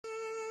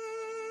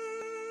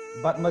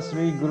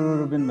Batmasri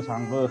Guru Rubin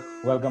Masangbo,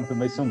 welcome to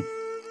Maisum.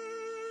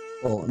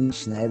 Oh,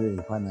 Schneider,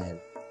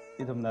 Fanair.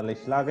 Itumna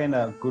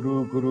Lishlagana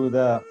Guru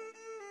the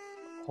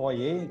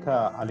Hoye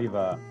Ka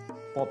Aliva,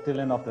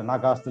 Poptilan of the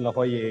Naga still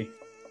Hoye,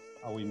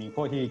 we mean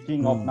Hoye,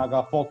 King of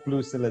Naga Folk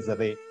Blues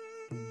Silazade,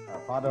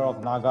 father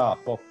of Naga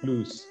Folk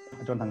Blues,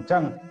 John Hang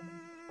Chang,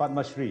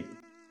 Batmasri,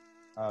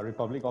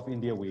 Republic of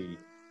India, we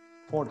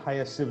fourth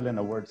highest civilian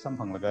award,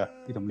 something like a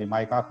Itum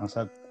Limaika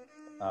Kansak,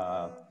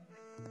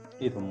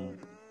 Itum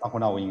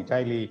Akuna Wing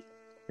Chaili,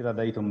 Ida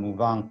Itum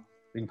Muvang,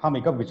 Ring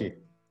Pamika Vici.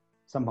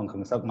 Sampang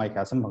Kangsak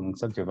Maika, Sampang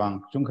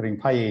Sakjavang, Junkering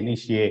Pai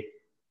Nishi,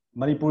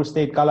 Manipur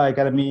State Kala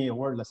Academy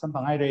Award, the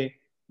Sampang Aire,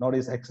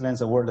 Northeast Excellence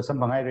Award, the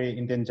Sampang Aire,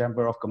 Indian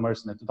Chamber of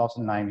Commerce in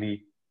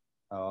 2009,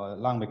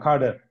 Lang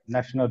Mikarda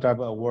National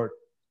Tribal Award,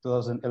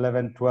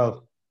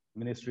 2011-12,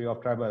 Ministry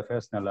of Tribal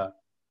Affairs Nala,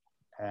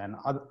 and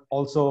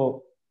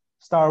also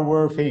Star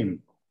War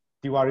fame,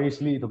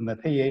 Tiwarishli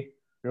Tumnataye,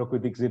 Roku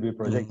Exhibit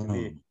Project,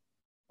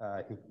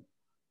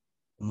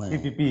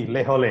 PPP,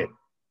 Lehole.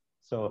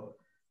 So,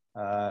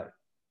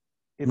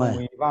 Itu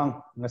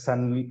bang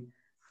ngasan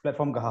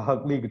platform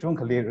kahak li gujung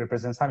kali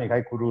represent sami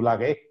kai guru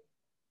lagi.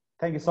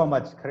 Thank you so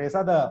much.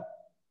 Keresa da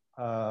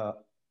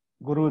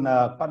guru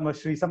na Padma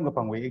Shri sam ka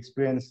pangway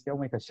experience yang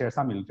mai ka share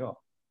samil jo.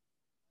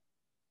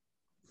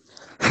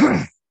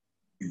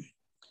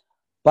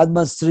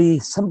 Padma Shri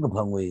sam ka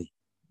pangway.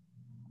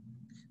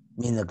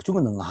 Mina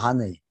gujung nang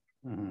hane.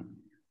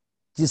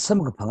 Ji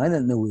sam ka pangay na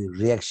nawi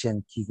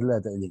reaction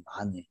kikila da iling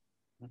hane.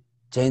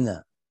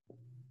 China.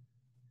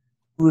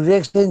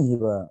 Reaction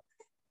hiba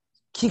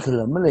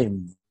kikila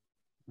malayim.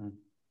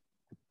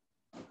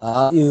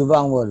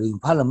 Iwang wa ring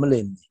pala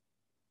malayim.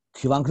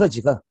 Kiwang kila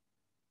jika.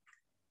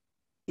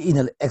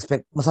 Inal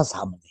expect masa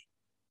sama ni.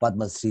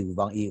 Padma Shri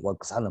wang wa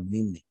kasalam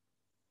ni.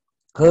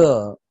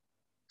 Ke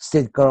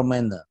state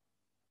government na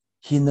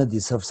hina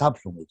deserve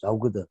saplong jauh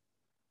ke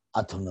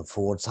atong na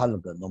forward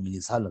salaga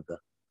nominee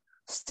salaga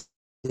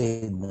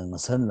state na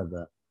ngasan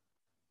laga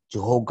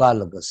Jehoga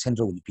laga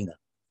central Filipina.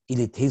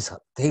 Ili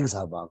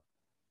tesa ba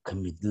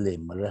committee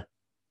mara.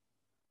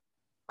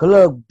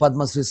 Kalau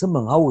Padma Shri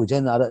semang hawu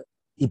jangan ada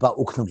iba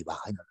uknang iba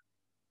kaya.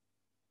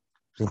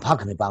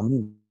 Rimpak ni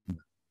bamni.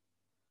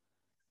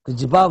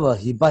 Kejibaba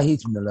iba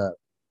hit nala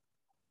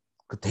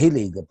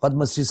ketele ke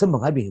Padma Shri semang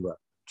habi iba.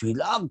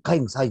 Juilang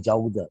kain saya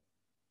jauh dah.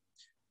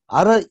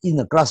 Ara in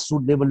a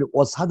grassroots level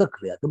was ada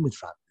kerja tu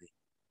macam ni.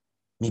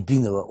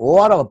 Meeting apa?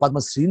 Orang Padma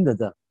Shri ni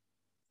dah.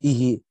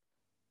 Ihi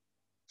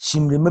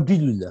simle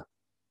mabilu lah.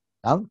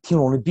 Ang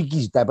tinggal ni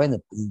pergi tapi na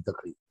tak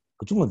kerja.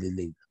 Kecuma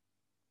lelai.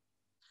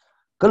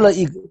 Kalau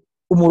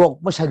umurok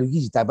macam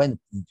lagi tapi na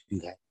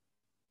pergi.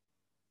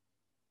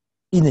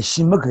 Ini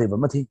simle kerja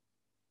mati.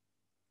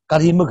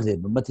 Kari kerja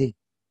mati.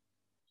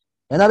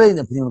 Yang ada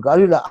ini punya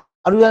kari lah.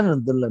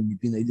 Aruan dalam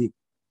meeting ini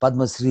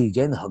Padma Shri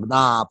jangan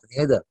hagna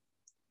punya dah.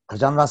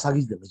 Kerjaan rasa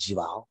gitu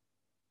berjiwa.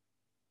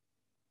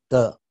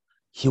 The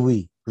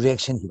hiwi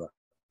reaction hiwa.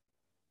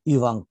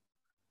 Iwang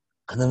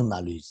kena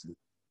nalu itu.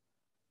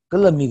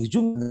 Kalau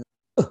minggu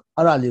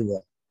ara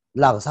lewa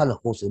lag salah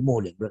khusus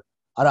molek ber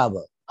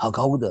araba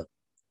hakau dah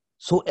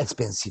so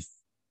expensive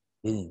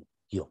ini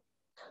yo.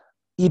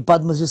 I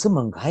Padma Shri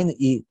semang kain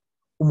I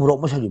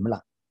umurok macam ni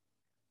malah.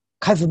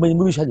 Kaifa mungkin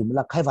macam ni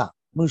malah kaifa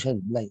macam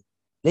ni malah.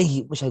 Lagi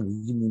macam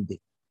ni ni.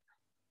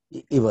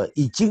 Iwa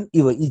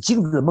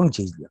ijing tu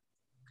mengcik dia.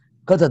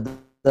 Kata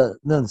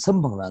dan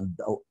sembang lah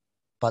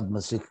Padma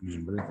Shri ni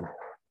berarti.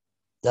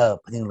 Dah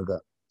pening lega.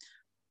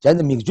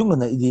 Jadi minggu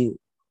mana ini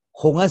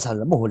hongan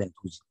salah mohon yang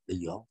tuju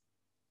dia.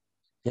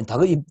 Yang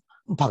tak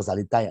impak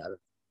salah tayar.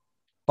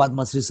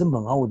 Padma Shri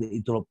sembang awak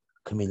itu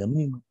kemilam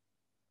ni.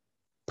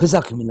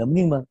 Pesa kemilam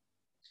ni mah.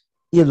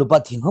 Ia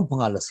lupa tinggal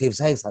pengalas save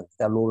saya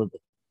sahaja lor tu.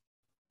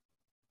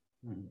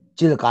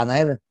 Jadi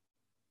kanai lah.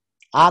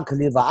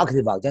 Akhir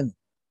bah jangan.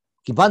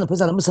 Kipan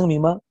pesa nama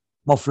sengmi mah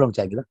mau film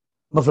cakap lah.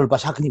 Mau film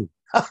pasal ni.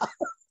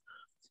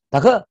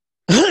 Tak ke?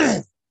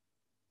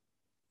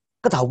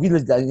 Ketahui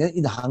kita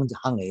ini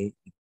hang eh.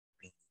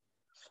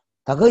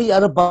 Tak ke ia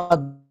ada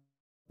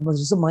Padma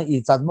Shri semua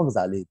ini cat mak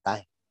salah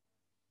tayar.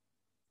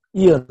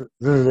 Ia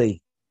rei.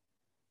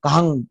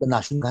 Kahang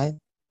nasun kai.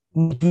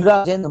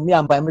 Bila jangan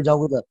yang bayar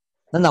jauh dah.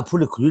 Nana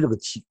pulih kulit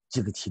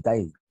ke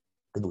citai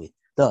kedua.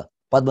 Dah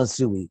Padma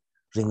Shri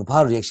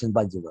ringpa reaction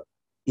baca.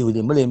 Ibu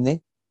dia malam ni.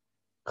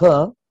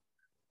 Ke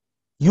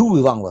you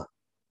wang wa.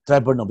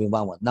 Tribal no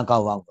wang wa. Naga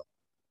wang wa.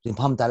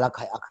 Ringpam talak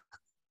kai ak.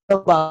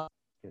 Apa?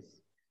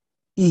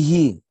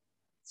 Ihi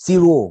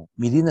zero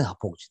million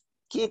hapok.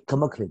 Kek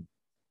kemaklim.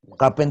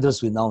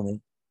 Carpenters we now ni.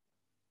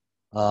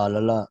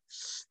 Lala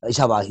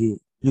isyabahi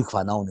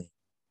lukfa now ni.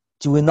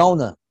 Jiwe now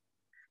na.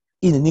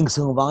 Ini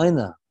ningseng wang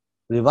na.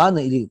 Riwana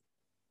ini.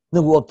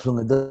 那我凭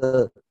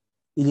的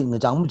一定的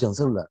账目政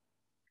策了，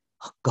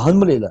干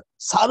不来了，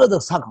啥了都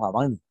啥看法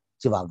帮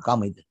就把干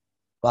没的，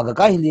把个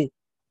干的，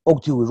屋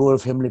企 Royal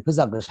Family 不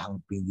是个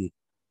长病的，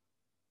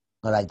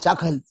我来加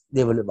开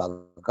level 把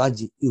个干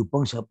子有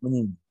帮小不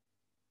能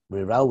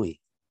为绕位，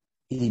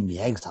一定没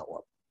还个啥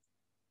话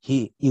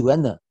，he 有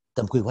人呢，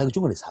等快快中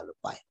国的啥了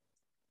白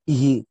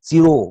，he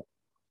zero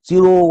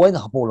zero why na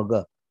hapo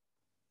laga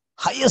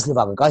highest le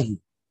ba ga hi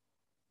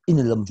in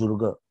the lam ju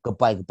ga ka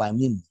pai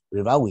min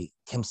riba we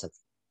kemsak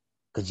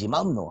ka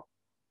jimam no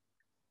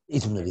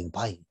itum na ring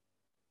pai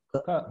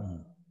ka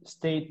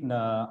state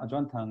na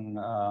ajon thang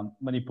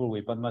manipur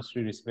we padma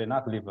shri rispe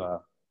nak live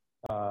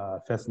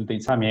facility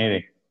samere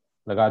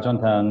laga ajon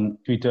thang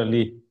twitter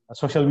li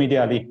social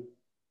media li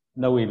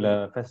nawi la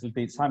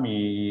facility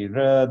sami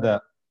ra da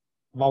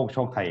wau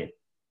chok thai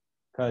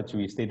ka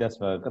chui status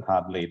va ka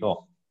thab le do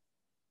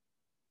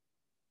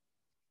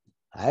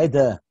ai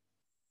da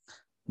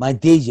my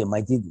day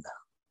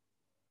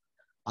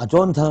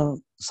ajon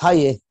thang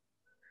saye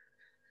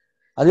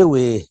are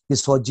we ki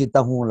soji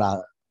ta hu la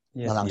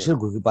ngalang shir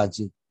gu ba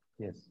ji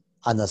yes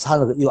ana sa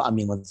la yo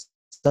ami man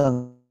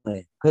sang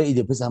ne ka I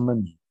de pesa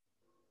man mi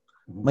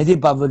mai de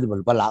ba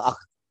ba la ak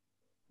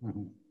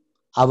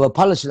aba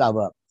policy la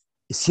ba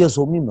sia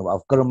so mi no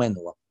of government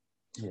no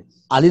yes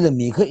ali la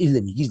mi ka I le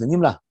mi gi ni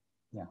la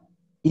yeah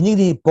ini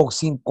di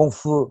boxing kung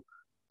fu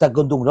ta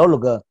gon dong ra lo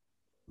ga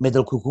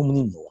medal ku ku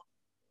ni no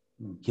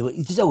ki ba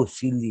iti ja wo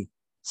feel li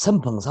san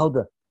peng sao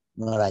de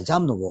na lai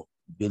jam no go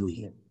be lu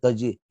yi da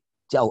ji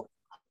jiao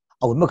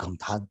a ma kham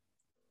tan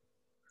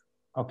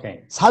okay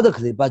sa de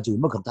kle ba ji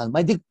ma kham tan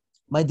mai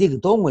de ge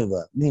dong we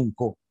ba ning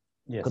ko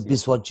yes ka bi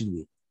so ji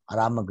wi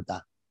ara ma ga ta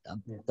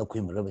da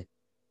ku mi ra be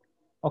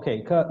okay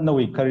ka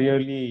nawi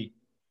careerly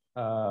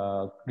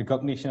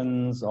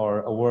recognitions or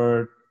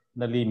award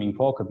na li ming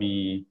pho ka bi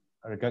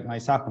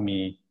recognize sa ka mi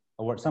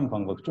award sam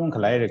phang ba chung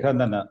khalai re kha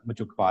na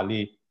machuk pa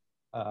li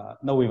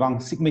nawi wang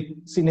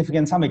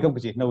significant sa mai ka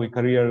ji nawi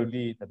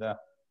careerly da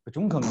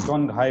chung khang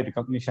jon high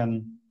recognition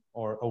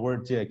or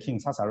award je king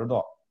sa sa ro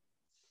do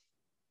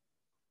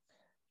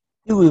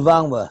I wi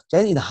wang ba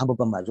chen in ha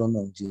ba ma zong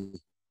nong ji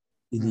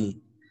I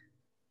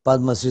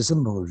Padma Shri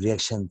sam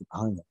reaction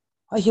phang ne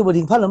a hi ba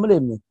ding pha la ma le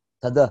mi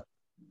ta da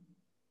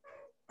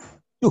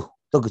yu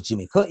to ge ji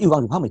mi ka I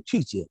wang phang me chi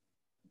ji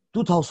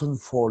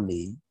 2004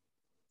 li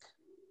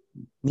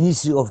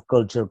Ministry of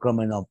Culture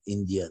Government of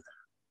India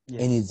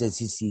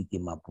NHCC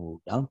Dimapur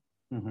yang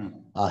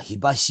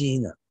hibashi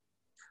na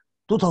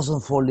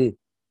 2004 li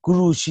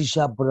Guru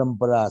Shisha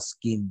Parampara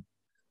scheme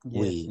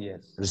we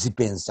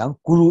recipients yang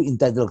Guru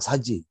entitled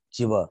saji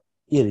jiba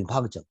yerin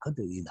phag chak kha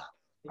de ina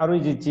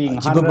arui ji jing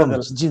jiba ba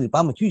ji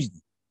ba ma chu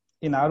ji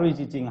in arui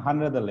ji jing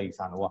 100 the lake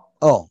san wa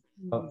oh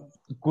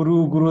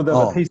guru da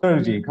ba thai sar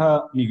ji kha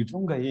mi gi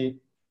chung ga hi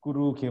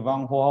guru ke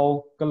wang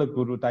ho kala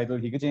guru title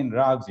hi ga jen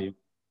rag ji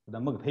da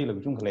mag thai la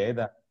chung khle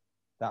da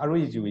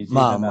arui ji wi ji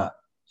da na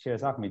share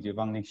sak mi ji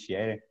wang ni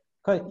share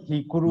ka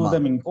hi guru da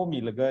ming po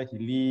mi la ga hi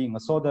li nga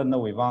so da na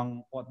we wang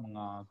ot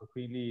nga ko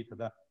khri li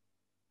da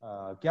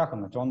kya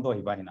khang chon do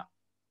hi ba hina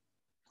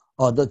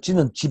oh da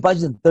chin chi ba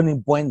ji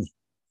turning point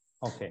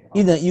okay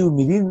ina you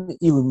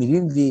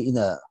mirin li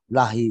ina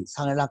lahi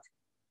sang la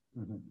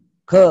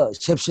ka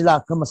shepshila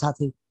ka ma sa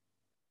the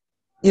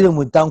ilu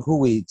mu tang khu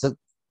we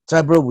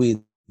tribal we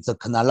the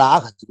kanala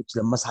ka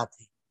ji ma sa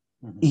the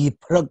I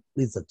prak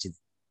li za ji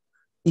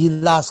I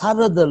la sa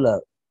de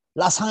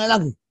la sang la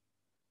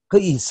ka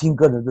I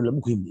single de lam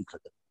khu mi ka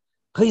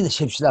ka I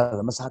shepshila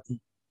ka ma sa the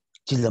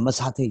ji la ma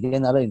sa the ye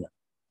na re na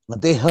ma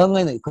de hang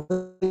ne ka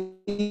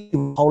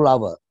how la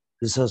ba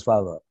research ba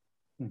ba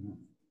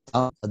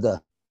da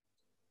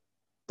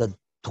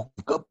thok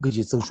kap ge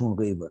ji zeng shung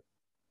ge ba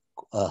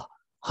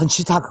很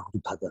其他个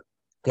他的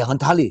给很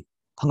他里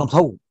很咁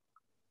头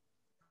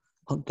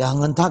给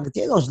很他个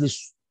这都是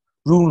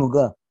如那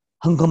个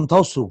很咁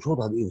头手说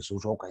他的有手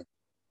说开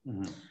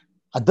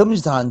啊他们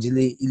是他这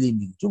里一里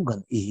面中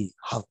间一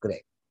好个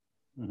嘞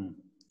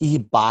一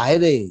白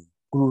的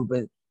路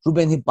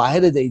边一白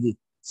的这一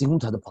进攻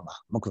他的朋友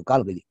我可搞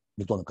了个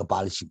你做那个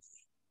巴黎西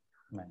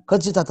可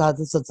是他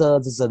这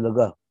那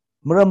个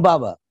没人爸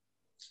爸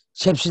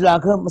切皮拉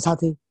克没啥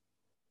的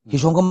he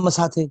说个没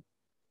啥的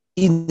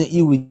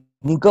因为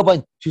你各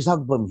班去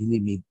上班里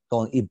面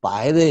当一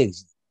百的，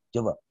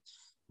对吧？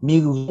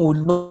你我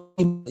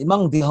那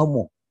忙的好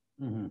么？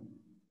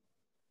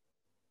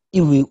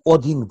因为我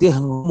听的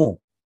很么，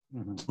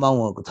忙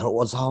我个头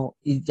我操，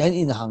一家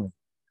银行，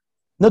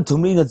那同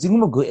面的政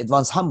府个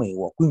advance 还没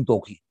我更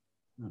多去，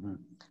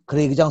可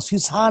能个讲水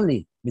产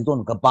哩，你当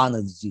那个班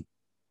的是，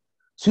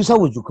水产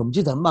我就根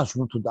本他妈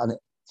熊出的呢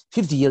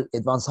，50 year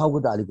advance 好个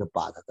的那个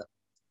班的，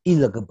一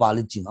那个班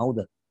里进好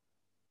的，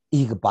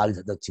一个班里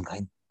头的进开。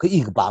个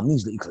一个把名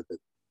字一个的，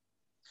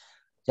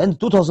然后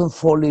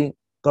2004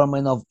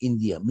 Government of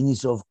India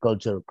Ministry of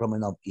Culture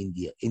Government of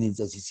India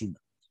NHCC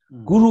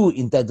Guru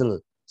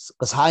entitled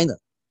个菜呢，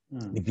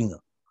你听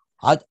了，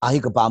一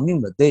个把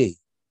名的对，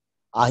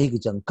一个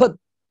讲课，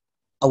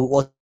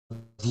我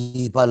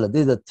提拔了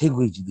这个推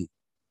规矩的，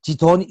集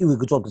团有一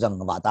个做个这样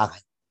的话打开，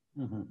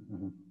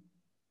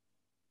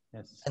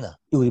那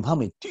有一方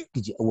面对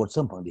个我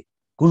身旁的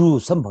Guru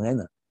身旁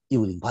呢，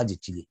有一方面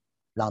激励，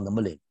让他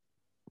们来。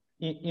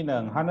in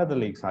ang hana the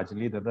lake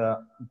sajili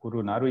da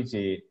guru narui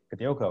je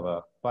kateo ka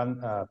ba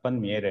pan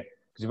miere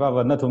jiba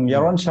ba na thum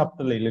yaron shop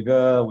the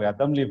lega we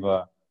adam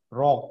live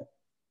rock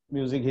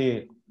music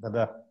he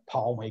da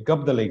phau mai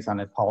gab the lake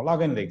sane phau la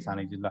gan lake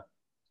sane jila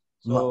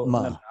so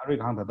na ari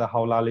khang da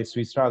haula le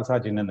swiss tra sa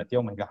jin na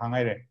tiao mai ga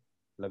hangai re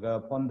laga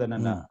pon da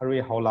na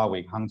ari haula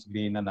we khang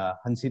bi na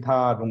hansi tha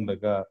rung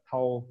laga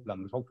thau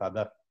lang sok ta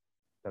da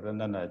da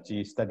na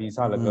ji study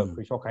sa laga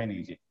pre shok khai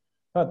ni ji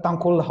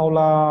tangkol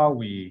haula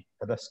we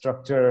da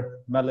structure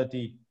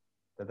melody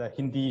da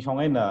hindi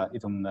songai na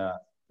itum na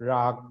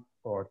rag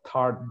or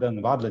third dang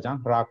bad la jang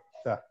rag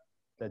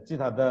da ji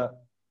tha da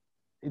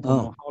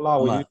itum haula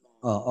we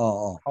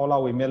haula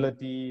we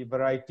melody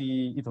variety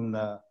itum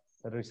na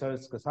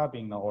research ka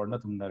sabing na or na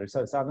tum na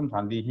research sa kan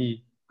thang di hi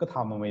ka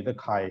tham mai da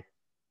khai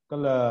ka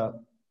la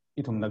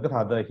itum na ka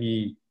tha da hi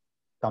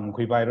tam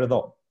khui bai ro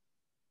do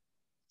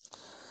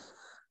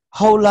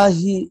haula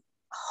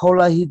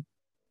hi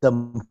tam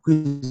khui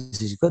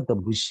si ka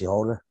tam khui si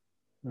haula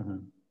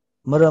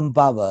maram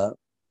ba ba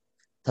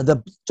ta da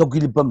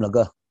chokili pam la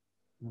ga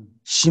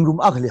simrum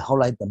akhli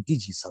haula hi tam ki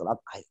ji sa la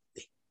khai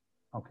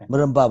okay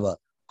maram ba ba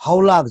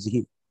haula ga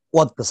ji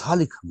wat ka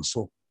sali kham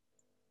so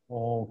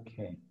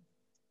okay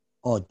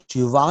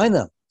ji wang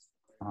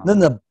na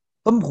na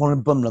pam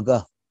khon pam la ga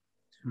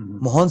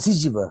mohon si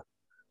ji ba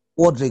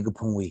od re ga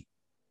phung wi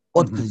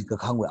od ki ga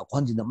khang wi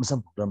akhwan ji na masam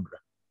program bra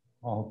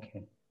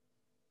okay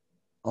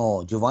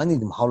ji wang ni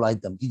dum haula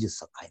tam ki ji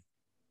sa khai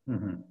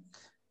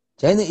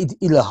chaina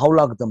ila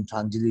haula ga tam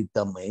chan ji li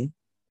tam mai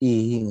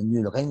hi ni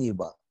la khai ni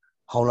ba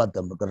haula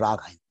tam ga ra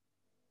khai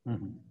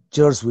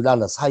church wi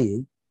la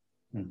sai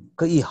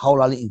ka i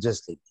haula li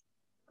interest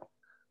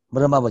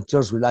marama ba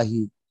church wi la hi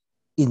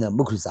ina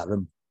mukhi sa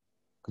ram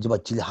ka ba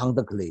chili hang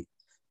da khle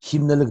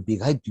himna lag bi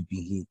gai tu bi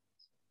hi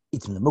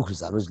itna mukhi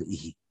sa ro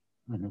hi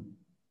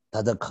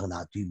ta da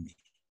khana tu mi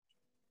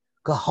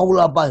ka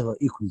haula ba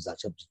i khu sa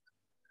chap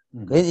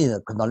ka ina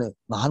ka na le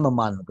ma han ma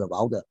man ka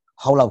ba da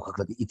haula ka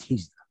khle i thi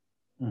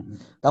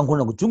当可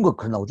能中国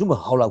可能中国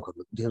好了可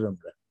能这人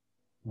不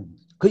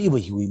可以不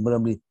以为么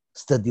么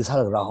study 啥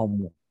然后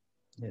么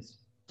yes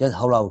这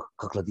好了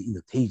可能的 in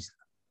the taste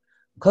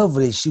可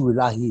不是为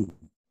拉黑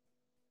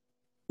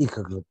一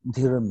可能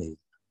这人没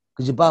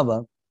可是爸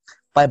爸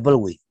bible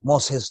way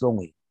Moses long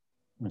way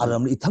啊人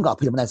们一趟搞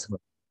屁么那什么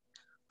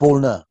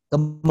Paul 呢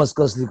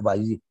Damascus 里个吧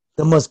一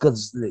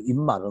Damascus 里一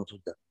马上出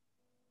的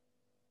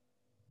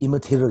一么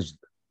贴着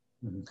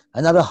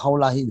那个好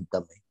拉黑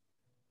的没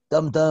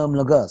当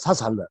那个啥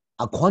啥了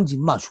啊，环境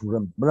嘛出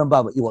人，没人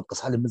爸爸一我个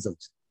啥里没走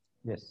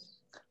，yes，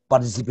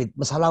 participate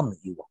没啥那么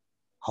一我，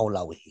好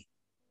啦喂，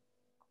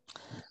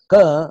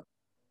个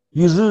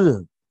于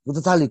是我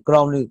在家里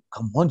ground 里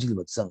看环境里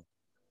么生，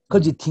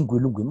可是听鬼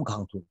路鬼么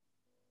看出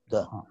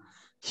的，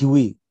因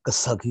为个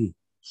社区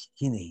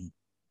现在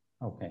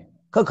，OK，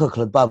 可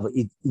能爸爸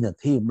一那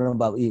天没人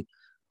爸爸一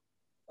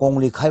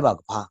公里开吧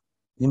个怕，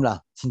你们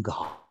啦听个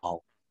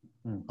好，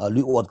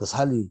你我个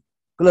啥里，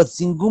个了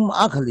进攻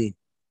阿克里。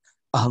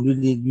啊，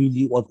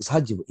你我差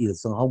几个一个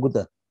生好过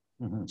的，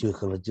就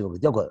可能就个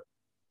叫个，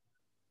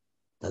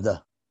对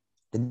的，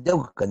叫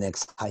个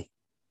next high。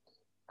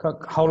可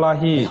好啦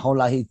嘿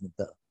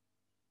的，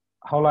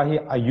好啦嘿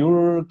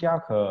，ayur 加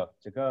个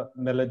这个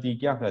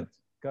melody 加个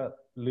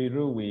类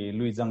如为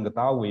类整个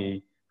大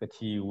为个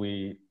题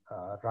为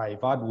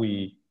raivat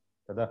为，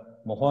对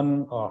的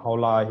，mohon 好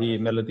啦嘿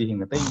melody 型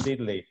个对对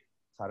嘞，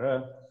啥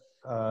个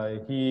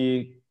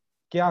嘿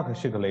加个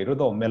是个类如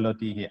到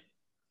melody 嘿。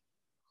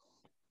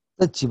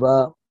这几把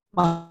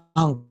马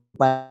上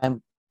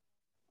班，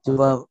几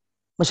把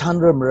没想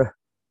着么儿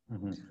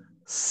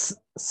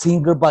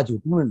，single 把就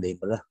不能来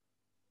么了。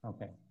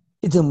OK，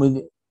 一天没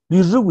你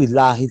日为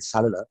拉黑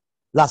啥了，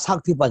拉啥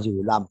地把就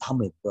拉他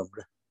们不么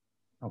了。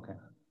OK，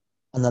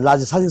 那拉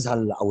就啥地啥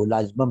了，我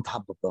拉就么他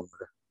不么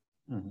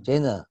了。这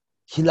呢，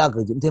希腊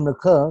个今天的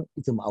课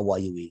一天嘛我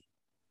以为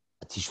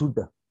提出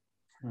的。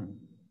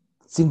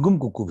single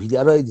个股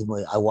票的一天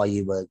嘛我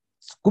以为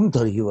公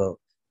头以为。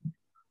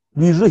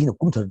旅日现在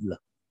公头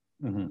了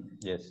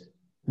，yes，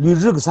 旅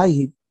日个啥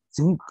嘢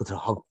真个头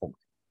好讲，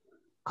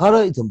看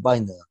了一天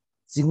半呢，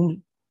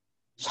真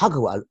下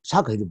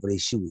个就不来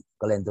收，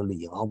个人都利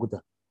用好个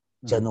的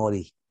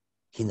，January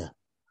现在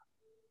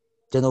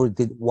January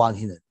的1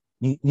现在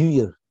New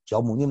Year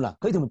叫梦你们啦，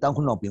可以他们当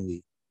空老兵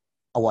为，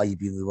我一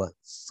兵为话，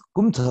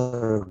公头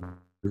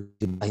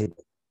就买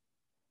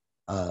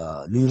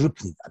旅日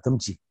品啊，怎么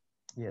子？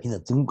现在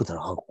真个头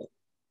好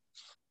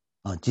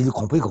讲，啊，其实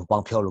恐配恐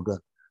帮票了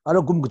个。啊，那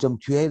公个怎么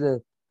缺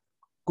的？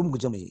公个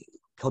怎么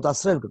票大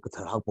事个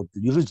头好跑的？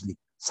有日子里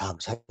上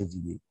下日子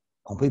里，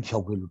红配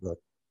票回那个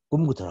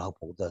公个头好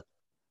跑的，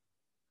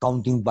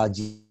当丁巴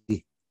鸡，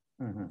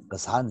个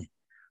啥呢？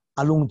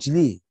阿龙吉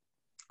里，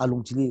阿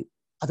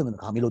他们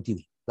看没落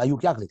地，那有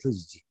价格的特自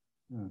己，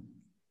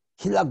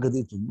其他个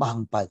的就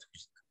忙摆出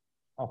去。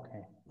OK，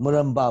 没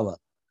人把哇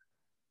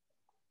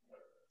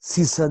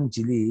，season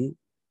吉里，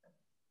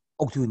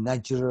我就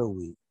Nigeria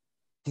为，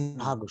听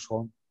他个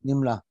说，你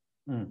们啦。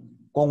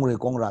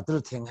讲啦，都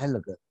是听海那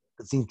个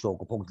真做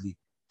个破的，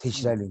提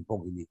起来零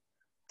破的，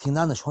听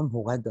那穿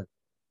破开的，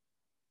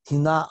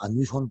听那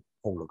女穿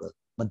破那个，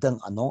没等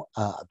侬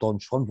当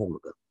穿破那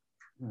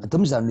个，他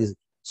们讲的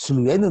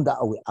虽然能打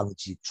为昂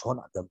吉穿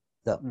那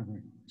的，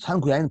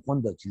参考人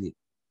看到这里，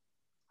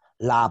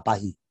喇叭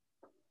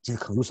就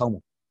很有伤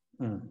亡。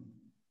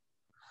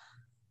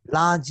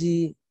垃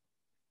圾，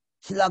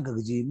其他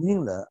个就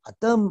明了，阿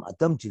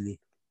登这里，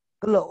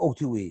个了奥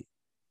体为，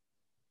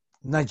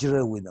那就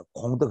是为了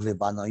空得来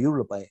把那有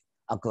了呗，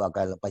阿个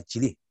了把这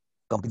里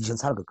，competition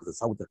差个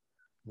少的，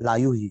拉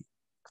有一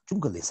中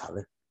国来啥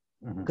了，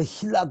个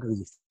其他个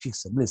就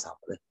fix 没来啥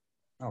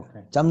了。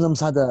OK， 咱们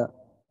啥的，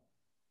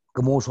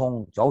个毛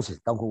虫就是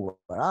当初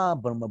啊，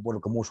不了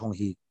个毛虫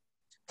去，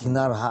听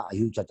那哈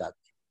有家，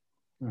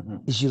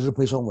一些日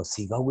配上我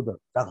谁搞的，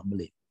咋个没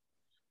来？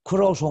可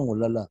老上我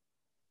了，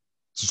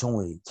集中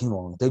为听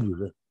王得旅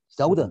了，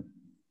晓得，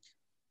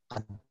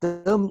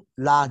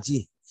垃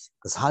圾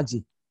个啥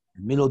子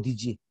，melody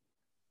机，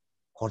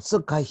或者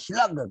开其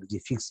他个就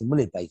fix 没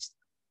来白子。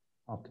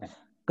OK，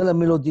 个了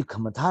melody 看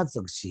嘛，他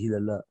这个起来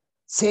了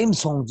，same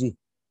song 机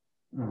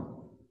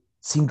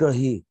，singer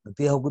he，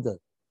对好个的，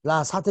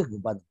拉啥的个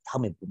班，他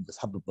们不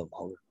差不多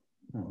好了。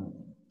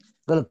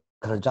个了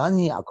可能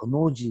你啊，可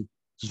能机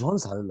集中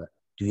啥了，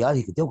对呀，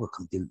一个调个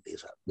肯定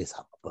来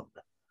啥不了。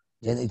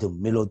现在一种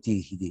melody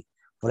的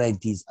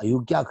varieties， 还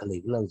有加起来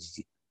个了就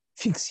是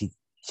fix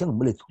像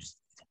没来图纸。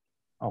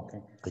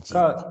OK，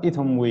 个一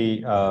种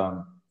为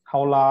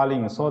好拉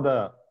零说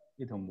的，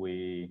一种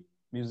为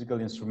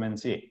musical instruments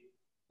些，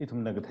一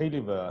种那个台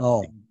里边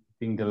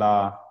定的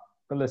啦，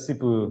个了是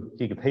不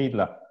这个台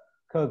了，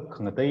个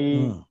可能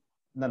对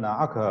那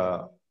阿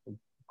克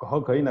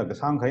个可以那个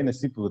上可以那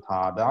是不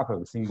他的阿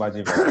克新巴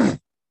这边，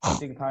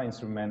这个他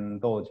instrument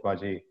都巴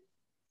这。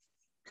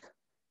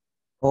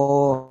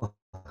哦。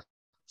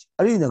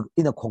而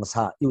那空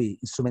啥，因为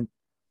instrument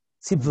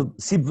是不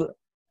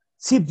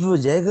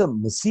这个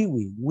不是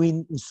为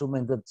wind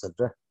instrument 的这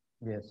个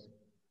 ，yes，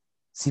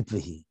 是不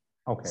是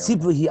 ，OK， 是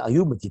不是还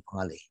有没地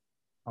方来？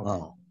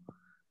哦，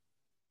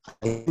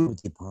还有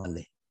地方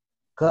来，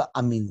可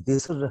阿明的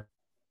是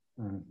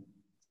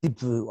是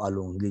不阿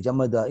龙你讲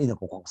么的，那个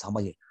空啥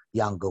么嘢，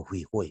养个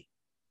会，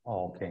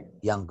 ，OK，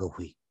 养个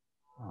会，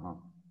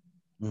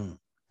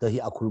这些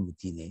阿库鲁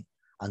地呢，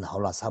按好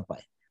了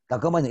300，但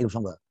根本有什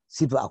么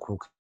是不阿库。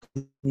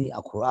你阿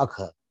库阿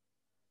克，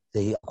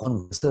这可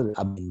能是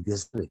阿明的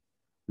是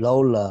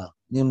老了，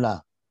你们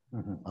啦，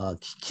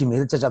去没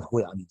得家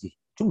会阿你的，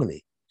中国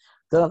嘞，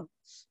但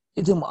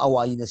一天阿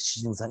娃伊的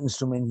事情上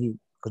 ，instrument 的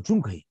个中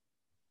国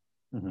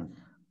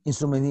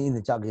，instrument 的因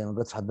为价格那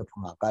个差的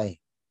碰下盖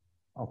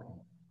 ，OK，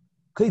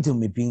 可以就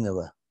没变了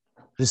个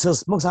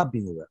 ，research 没啥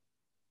变了个，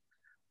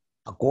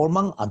阿国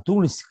忙阿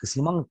多的个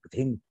西忙个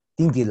天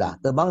顶的啦，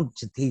但忙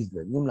是天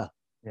的，你们啦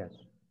 ，yes，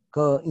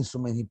 个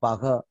instrument 的把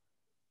个。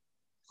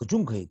个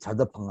中可以查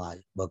得碰啊，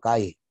不改。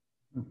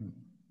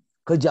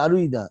个假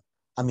如的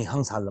阿明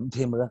行查那么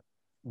天么了，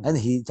那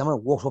he咱们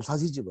workshop 啥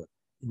子这个，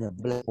那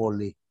blackboard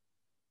里，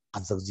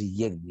按这个是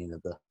演的那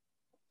个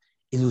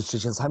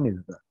illustration 上面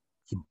那个，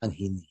一般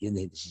现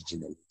在是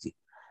进来的。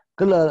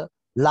个了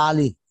拉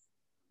里，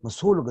我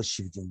说了个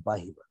习惯把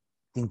一个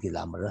顶的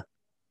拉么了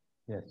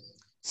 ，yes，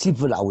 媳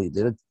妇拉位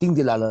的顶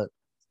的拉了，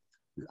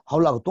好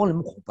那个多人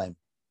们空白，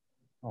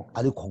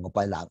阿里空个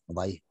白拉个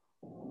白，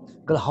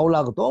个了好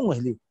那个多我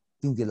里。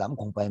顶的蓝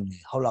空白面，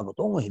好那个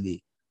东西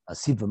里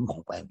西本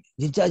空白面，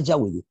你家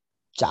为的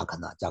加看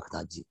他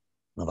机，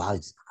我把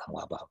它看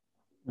完吧。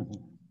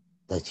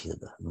再去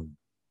的，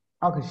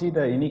阿克西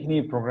的印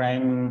尼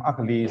program 阿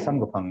克里三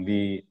个朋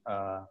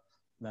的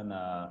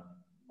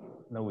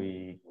那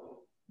位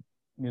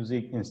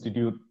music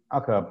institute 阿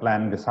克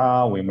plan 个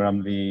啥为么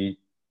的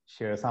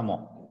share 啥么？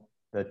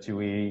的就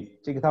为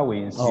这个他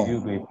为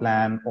institute 为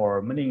plan or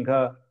么那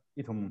个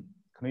一种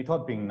可能脱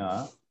病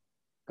呢？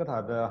ก็ถ้า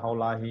เดาเขา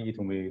ลาฮีอี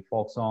ทุ่มวิ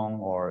folk song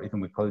or อีทุ่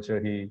มวิ culture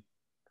ฮี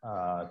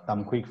ตาม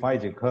คุยไฟ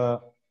จะคือ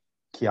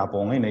ขี้อาป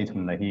งให้ในทุ่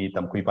มนะฮีต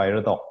ามคุยไปแล้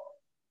วต่อ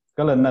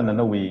ก็เลยนั่น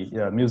น่ะวิ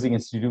music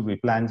institute วิ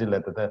plan จะเลย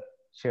แต่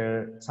share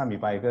สามี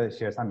ไปก็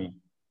share สามี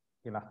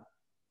กี่ละ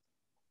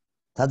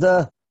他的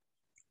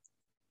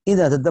现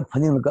在他的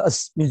朋友那个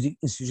music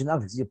institution 那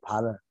个是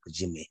爬了个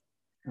姐妹，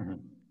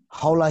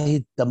后来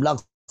he 他们那个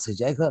实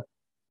际个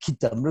去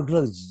他们那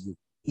个是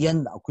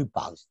演那会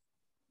爬，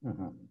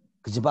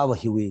可是爸爸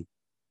因为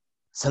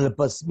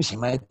syllabus 不行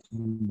买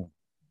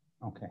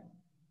，OK，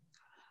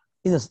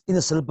 因为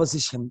syllabus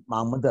是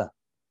忙么的，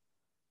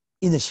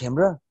因为前面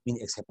因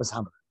accept 不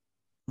上么，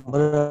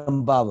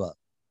么爸爸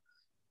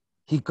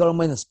，he 个人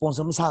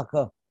sponsor 么啥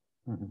个，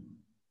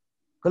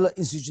个了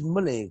institution 么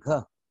来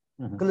个，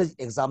个了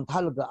exam 他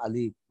那个阿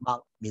里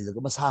忙米那个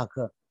么啥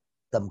个，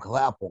等可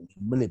爱阿蹦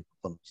么来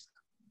蹦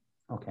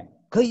，OK，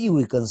 可以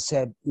为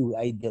concept， 有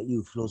idea，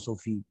 有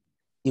philosophy，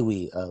 有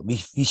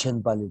vision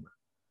吧哩。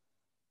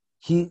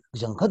he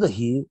像他的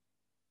he，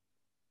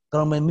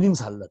 刚才没领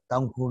啥了，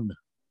当苦呢，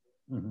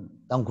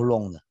当苦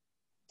long呢，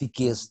的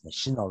case 呢，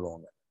洗脑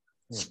long 呢，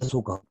写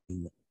出个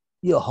呢，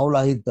要后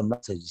来等那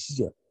这些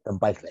就等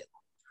摆出来，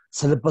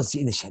实在不是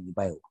一年前的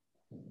摆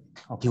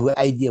哦，就为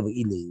idea 为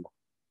一类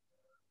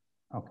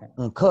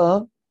，OK，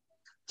 可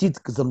这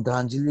个怎么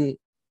谈起来，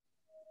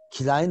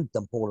其他人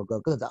等破了个，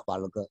个咋把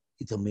那个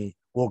一直没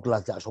work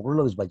class 家说个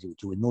那个吧就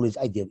为 knowledge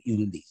idea 有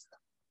的类似的，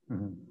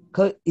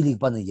可一类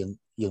把那赢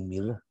米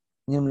了。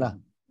你们啦，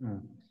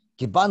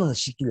 기반은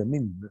시키려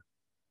민들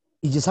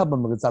이제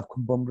사범 그 잡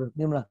컴범을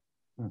님라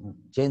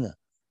제는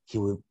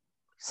기회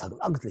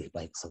사그락들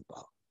바이 서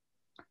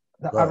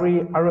the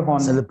Arihon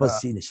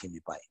셀퍼시는 심이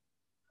바이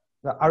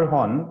the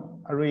Arihon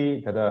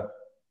the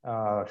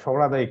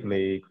shora dai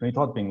kle kni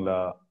thot ping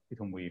la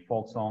itum we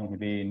folk song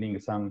hi ning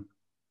sang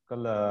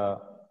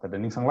kala the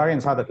ning sang la gen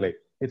sa da kle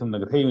itum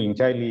the thei wing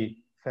chai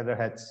li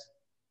featherheads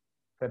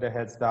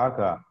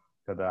darka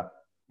the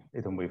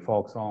itum we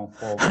folk song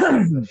folk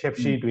shep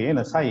shi tui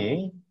na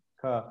sai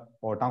ka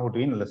or tang hu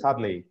tui na la sat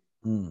le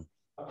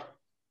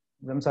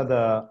Zamsa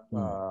the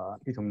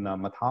itum na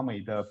matha mai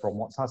the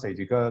promote sa sai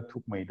ji ka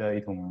thuk mai the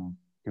itum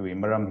tui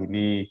maram hi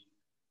ni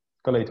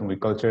kala itum we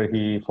culture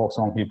hi folk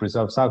song hi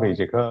preserve sa kai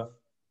je ka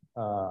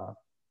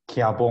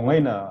kia bong ai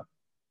na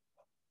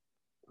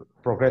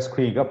progress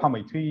kui ga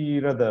phamai thui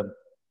ra the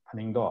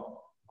phaning do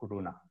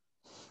guru na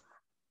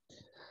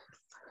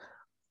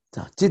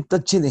자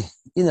찌떠치네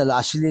이날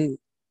아실리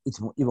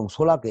이봉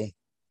소라게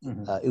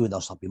이거 나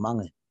사비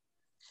망에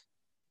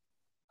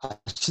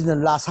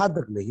아시는 라사드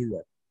레힐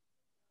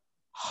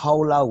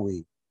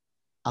하울라위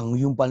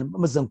앙융반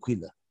무슨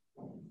퀴라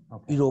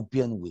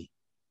유로피안 위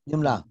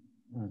님라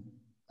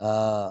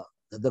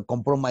the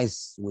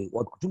compromise 위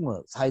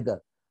어중어 사이드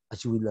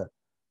아시위라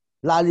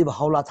라리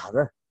하울라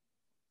타르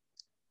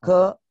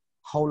그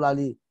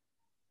하울라리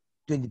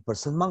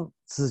 20% 망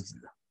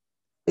쓰지라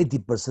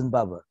 80%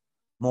 바버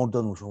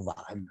modern usung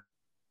bahan.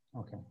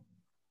 Okay.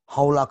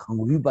 Haula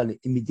kangui bali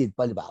immediate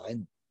bali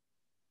bahan.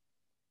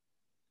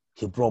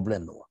 Hi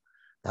problem no.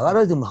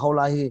 Dagara dim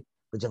haula hi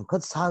kajang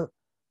kat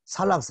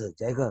salak se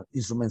jaga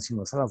instrument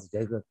sing salak se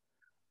jaga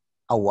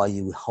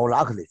awai wi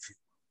haula akle fi.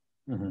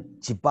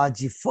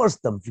 Ji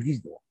first term fi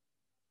do.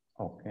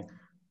 Okay.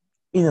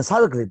 In a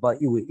salak le ba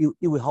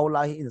iwi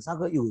haula hi in a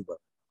salak iwi ba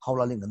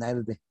haula ling nai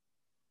le.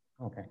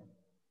 Okay.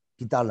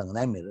 Kita lang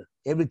nai me.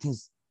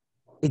 Everything's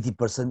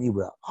 80%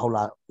 iwi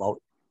haula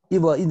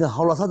Iwa in the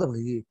haula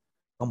sadang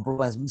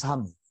compromise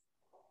misami.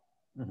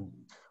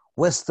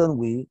 Western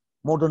we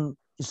modern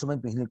instrument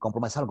being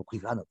compromise salgo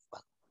quick ano.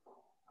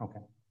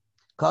 Okay.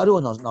 Karo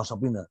na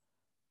sabina.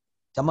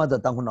 Jama da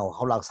tang na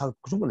haula sa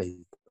kusung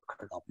le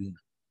kapin.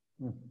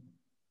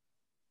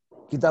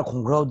 Kita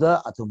kongrau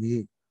da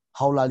atomi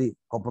haula li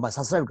compromise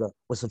sa ga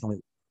western chong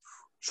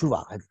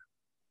shuwa ka.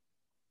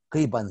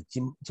 Kai ban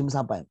jim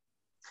sa ban.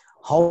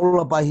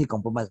 Haula ba hi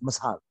compromise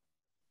masal.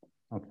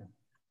 Okay.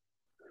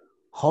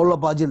 Haula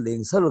baji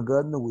lengsar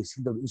ga no we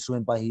see the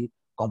instrument pa hi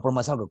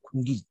compromise ga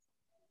khungi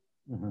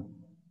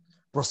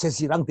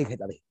process rang te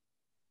khata le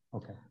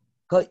okay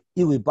ka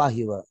iwi pa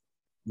hi ba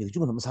ni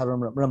ju no sa ram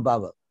ba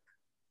ba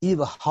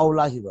iwa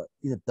haula hi ba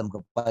in tam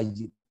ka pa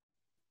ji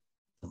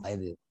mai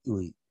le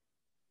iwi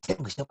tem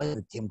ka pa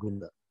tem ku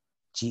la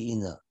ji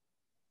in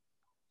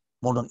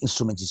modern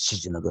instrument ji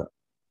chi na ga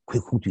khoi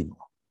khu tu no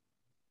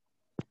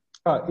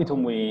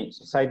itumui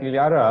society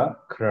lara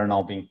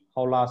khrnau ping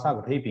haula sa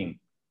ga theping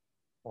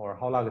or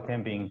haula ga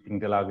temping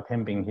pingdela ga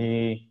temping hi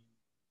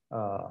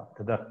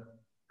the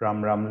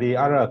ram li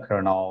ara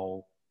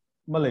khrnau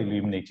malai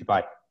lim ne chi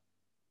pai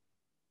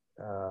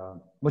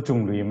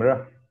muchung lim ra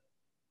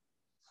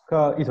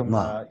ka itum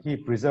hi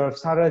preserve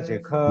sara je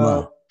kha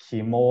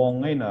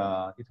khimong ai na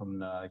itum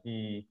na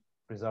hi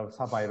preserve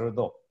sa pai ro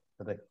do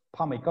the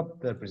pa make up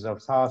the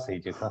preserve sa se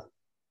je kha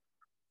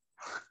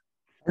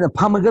the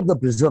pa make up the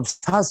preserve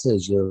sa se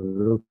je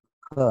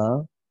ka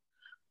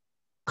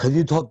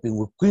khali thot ping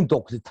queen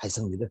talk the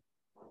thaisang ni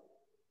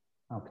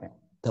okay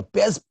the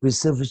best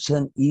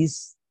preservation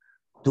is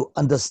to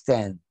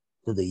understand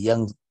to the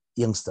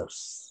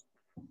youngsters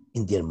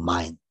in their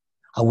mind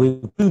how we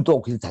queen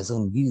talk the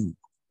thaisang ni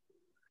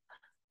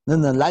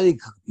nana lai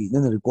ka bi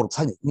nana record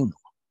sa ni ning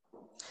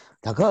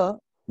da ka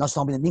na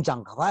song bin ning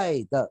chang ka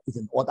bai da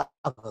itin oda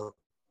ka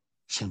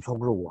xian chou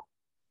ro wo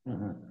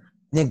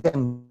ning kan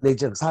le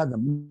zhe sa de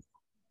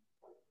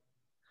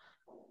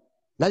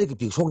lai ka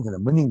bi song de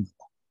men ning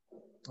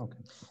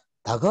okay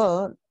da ka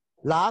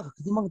la ka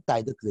ti mang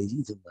dai de le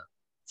ji zhe de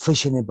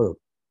fashionable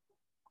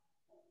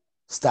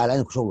style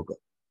and show ko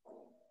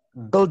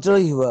culture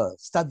hi wa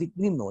static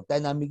nim no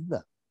dynamic da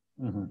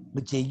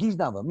be je gi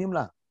da ba mim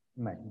la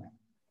mai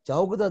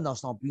jau ga da na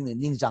song bin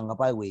ning chang ka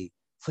bai we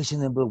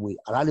fashionable we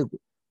ala le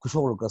ku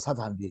show ko sa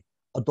tan bi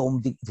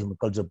automatic itin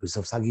culture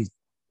preserve sa gi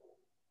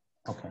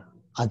okay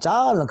a cha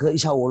la ka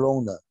isha wo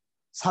long da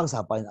sang sa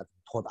bai na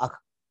thot ak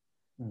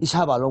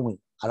isha ba long we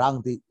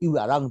arang de yu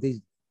arang de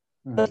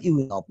yu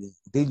na bi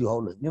de lu ho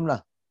le mim la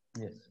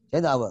yes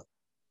thế nào vậy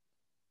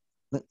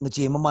người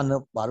chị mà nó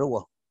bảo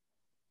rồi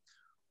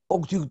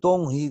ông chú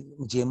đông thì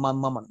chị mà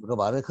cái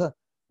bảo đấy cơ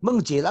mong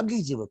chị lắm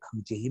cái gì mà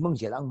không chị mong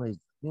chị lắm rồi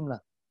nhưng là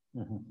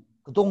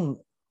cái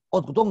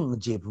đông người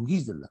chị không cái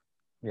gì là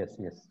yes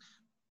yes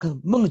cái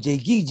mong chị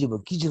cái gì mà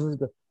cái gì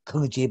cái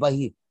không chị bao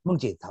hi mong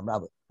chị tham gia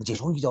vậy chị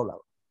không đi đâu là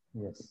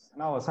yes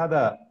now sa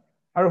da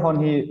arhon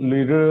hi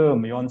luiru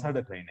myon sa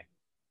da kleine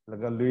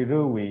laga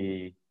luiru we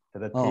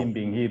the team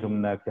being hi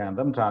thumna kyang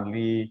dam tran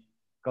li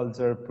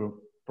culture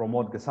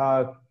promote ka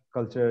sa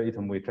culture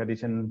ithum we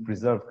tradition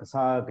preserve ka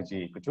sa ka ji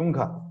kuchung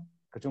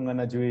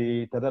na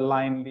jui the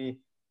line li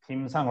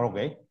team sang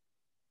roge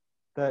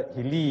the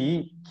hili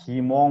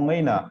ki mong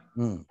ai na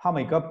pha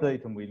makeup the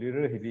ithumui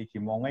liru hili ki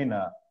mong ai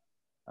na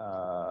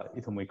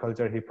ithumui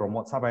culture hi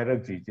promote sabai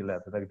rak ji jila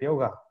ta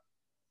deuga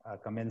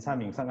comment sa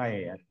ming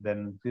sangai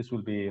then this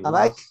will be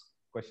last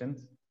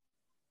questions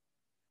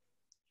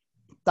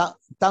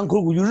当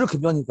苦有日可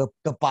表你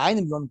个白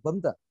你表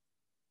本的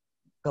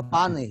个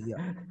白呢呀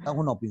当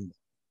苦闹病的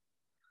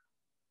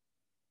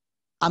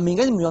啊明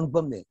个你表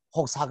本的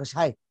学啥个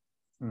菜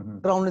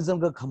让你整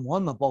个看完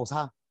嘛包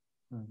啥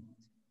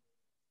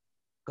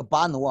个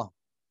白呢哇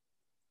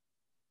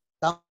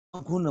当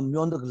苦呢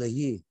表那个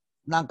嘞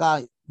那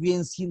个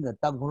原先的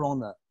当苦long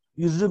呢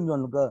有日表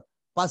那个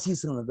巴西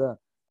生那个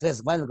在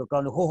是买那个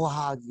搞的好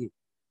哈的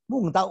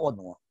梦大我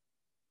呢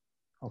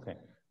OK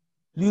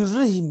有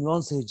日ही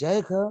मिलोन से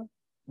जाए का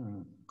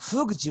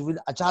फुक जीवन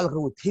अचाल का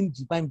वो थीम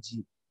जी पाइम जी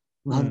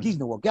हम किस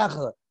ने वो क्या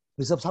का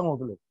ये सब सांगो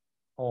तो ले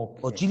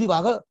और चिली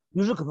बागा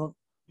有日可能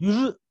有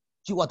日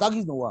就我大概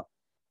呢我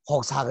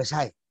学啥个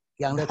菜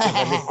这样 That's a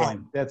valid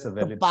point That's a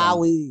valid point 八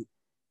位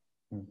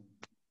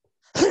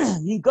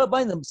你个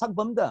班能上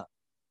班的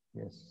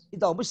Yes 你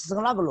倒不是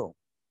那个咯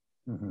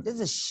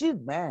That's a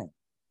shit man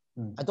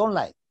I don't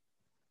like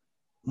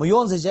没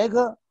用是这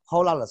个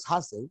好了差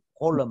谁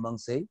好了忙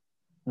谁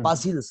巴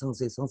西的生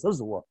谁生手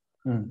是我，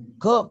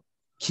可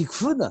皮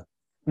肤呢，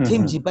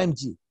天气百米，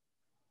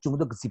中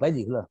国个几百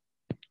里了。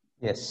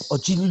Yes。哦，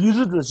几旅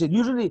日的是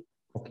旅日的，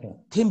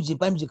天气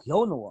百米可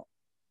呢我，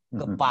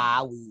个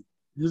八位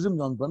旅日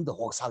苗本的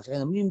学啥才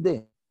能明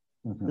的，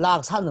拉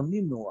啥能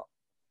明的我。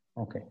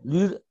OK。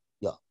旅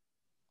呀，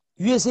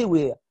越是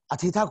为啊，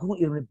其他空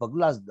一人本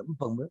拉是怎么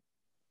本么？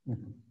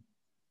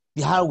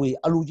比哈为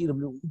啊，路基人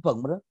本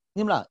么了？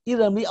你们啦，一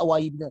人没啊话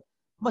一的，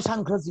没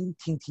上课是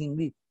听听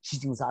的。事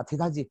情啥？其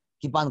他是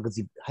基本上个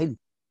是还，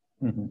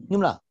你们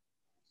啦，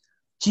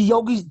只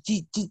要个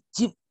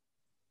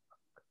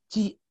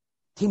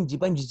听几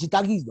百米只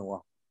打个的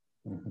哇，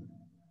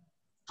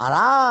啊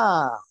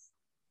啦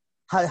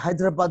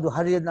，Hyderabad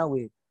Haryana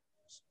位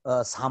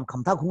三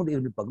看他空的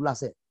人不拉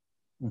噻，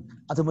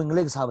啊，他们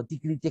那个啥吧，地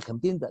里地肯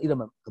定的，一人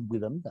们很不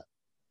人的，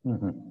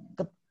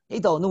一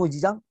到那位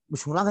几张，我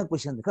从哪个国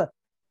家的看，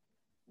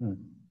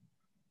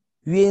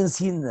原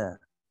先呢。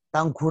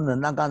当可能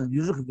那个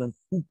有日可能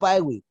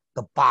500位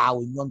到8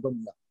位两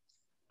吨的，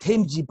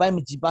天几百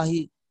米几百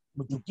米，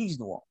我就记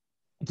住我，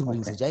一头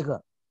零是这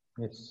个。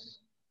Yes。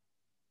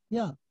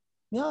呀。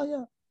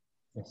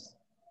Yes。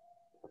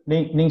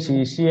您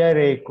是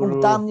CRA 我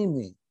担心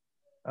呢。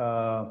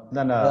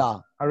那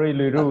呢，阿瑞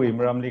旅游为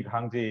么哩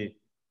行子，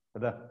对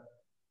的，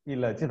伊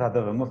拉其他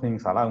的文物品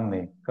啥啦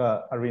呢？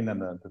个阿瑞那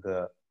呢，这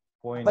个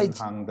point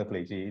行的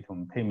place一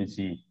同天米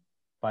几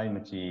百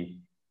米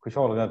几，佢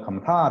说那个看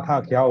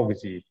他跳个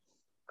是。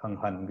khang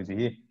han cái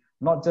gì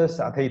not just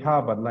at thấy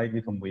tha but like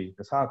it mui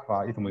the sa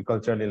kha it mui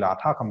culture li la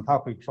tha kham tha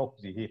quick shock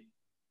gì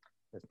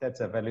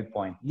that's a valid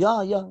point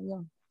yeah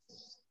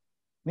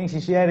ning si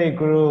share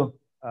guru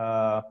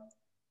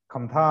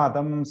kham tha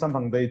dam sam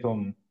phang dei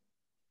thum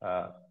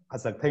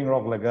asak thing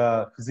rock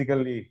laga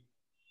physically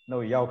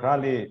no yaw khra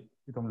li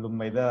thum lum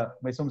mai da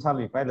mai sum sa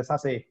li pai la sa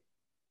se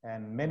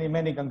and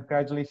many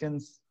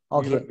congratulations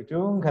okay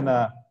chung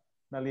kana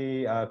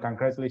nali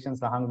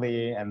congratulations la hang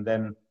le and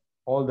then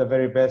all the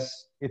very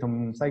best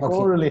itum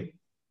psychology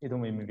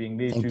itum being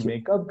the to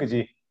make up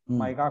gaji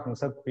mai ka khang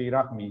sak pi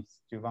rak mi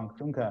chuwang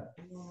chung kha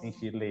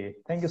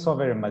thank you so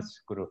very much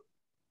guru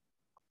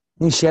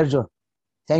ni share jo